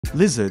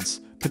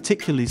Lizards,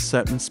 particularly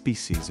certain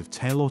species of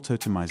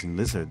tail-autotomizing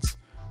lizards,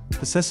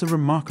 possess a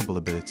remarkable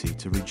ability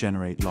to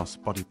regenerate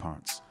lost body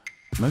parts,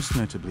 most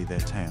notably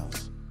their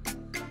tails.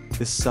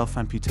 This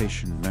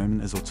self-amputation, known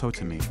as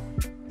autotomy,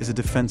 is a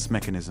defense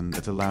mechanism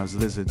that allows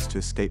lizards to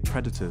escape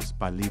predators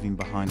by leaving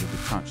behind a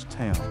detached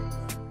tail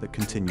that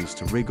continues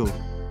to wriggle,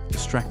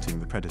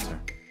 distracting the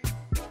predator.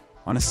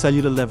 On a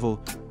cellular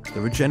level, the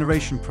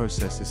regeneration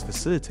process is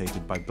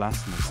facilitated by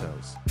blastomer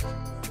cells,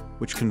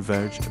 which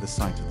converge at the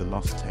site of the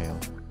lost tail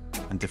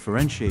and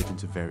differentiate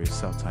into various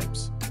cell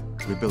types,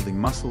 rebuilding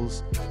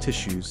muscles,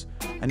 tissues,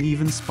 and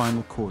even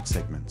spinal cord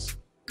segments.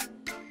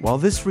 While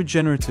this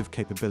regenerative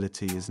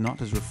capability is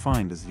not as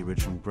refined as the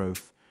original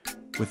growth,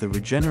 with a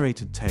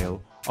regenerated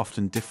tail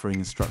often differing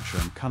in structure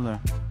and color,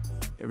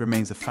 it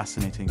remains a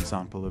fascinating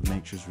example of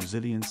nature's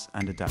resilience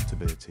and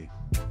adaptability.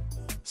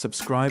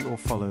 Subscribe or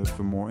follow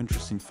for more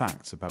interesting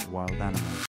facts about wild animals.